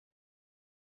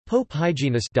Pope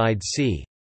Hyginus died c.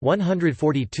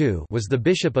 142 was the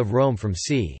Bishop of Rome from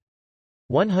c.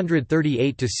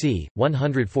 138 to c.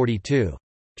 142.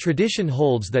 Tradition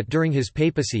holds that during his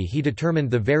papacy he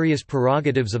determined the various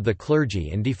prerogatives of the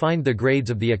clergy and defined the grades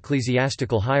of the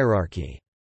ecclesiastical hierarchy.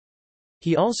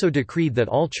 He also decreed that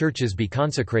all churches be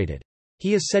consecrated.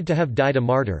 He is said to have died a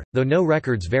martyr, though no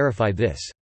records verify this.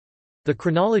 The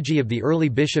chronology of the early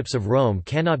bishops of Rome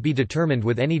cannot be determined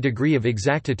with any degree of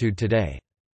exactitude today.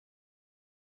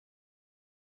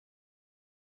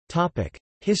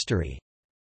 History.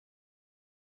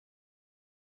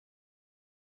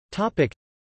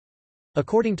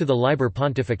 According to the Liber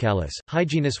Pontificalis,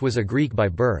 Hyginus was a Greek by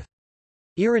birth.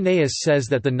 Irenaeus says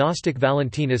that the Gnostic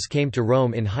Valentinus came to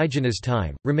Rome in Hyginus'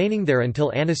 time, remaining there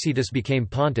until Anicetus became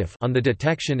pontiff on the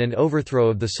detection and overthrow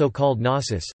of the so-called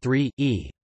Gnosis. 3. E.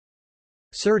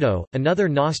 Cerdo, another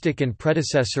Gnostic and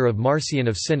predecessor of Marcion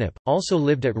of Sinop, also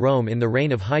lived at Rome in the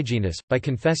reign of Hyginus. By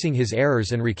confessing his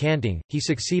errors and recanting, he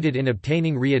succeeded in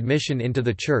obtaining readmission into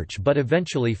the Church but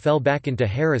eventually fell back into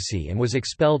heresy and was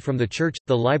expelled from the Church.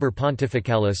 The Liber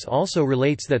Pontificalis also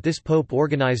relates that this pope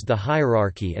organized the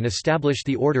hierarchy and established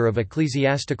the order of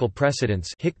ecclesiastical precedence,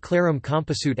 hic clarum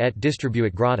composuit et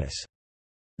distribuit gratis.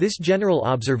 This general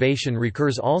observation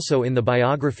recurs also in the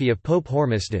biography of Pope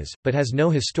Hormisdas, but has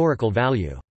no historical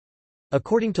value.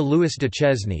 According to Louis de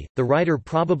Chesney, the writer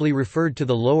probably referred to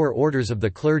the lower orders of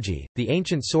the clergy. The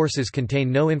ancient sources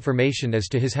contain no information as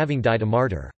to his having died a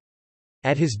martyr.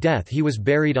 At his death he was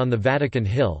buried on the Vatican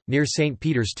Hill, near St.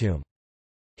 Peter's tomb.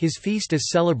 His feast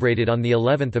is celebrated on the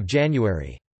 11th of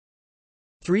January.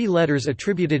 3 letters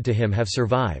attributed to him have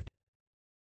survived.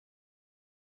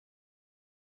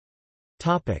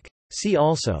 See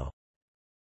also.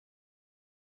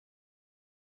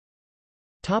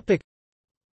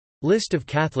 List of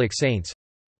Catholic saints.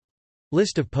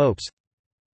 List of popes.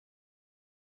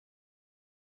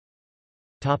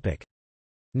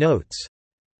 Notes.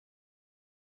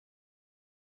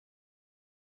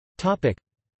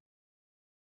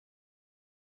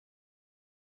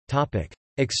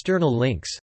 External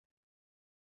links.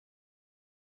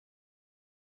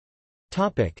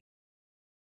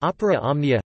 Opera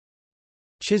Omnia.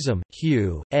 Chisholm,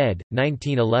 Hugh, ed.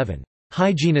 1911.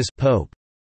 Hyginus Pope.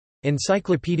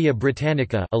 Encyclopædia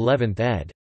Britannica 11th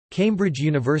ed. Cambridge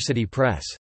University Press.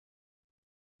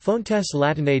 Fontes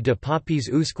Latinae de Papis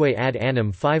usque ad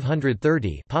annum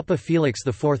 530 Papa Felix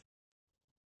IV.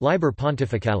 Liber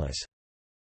Pontificalis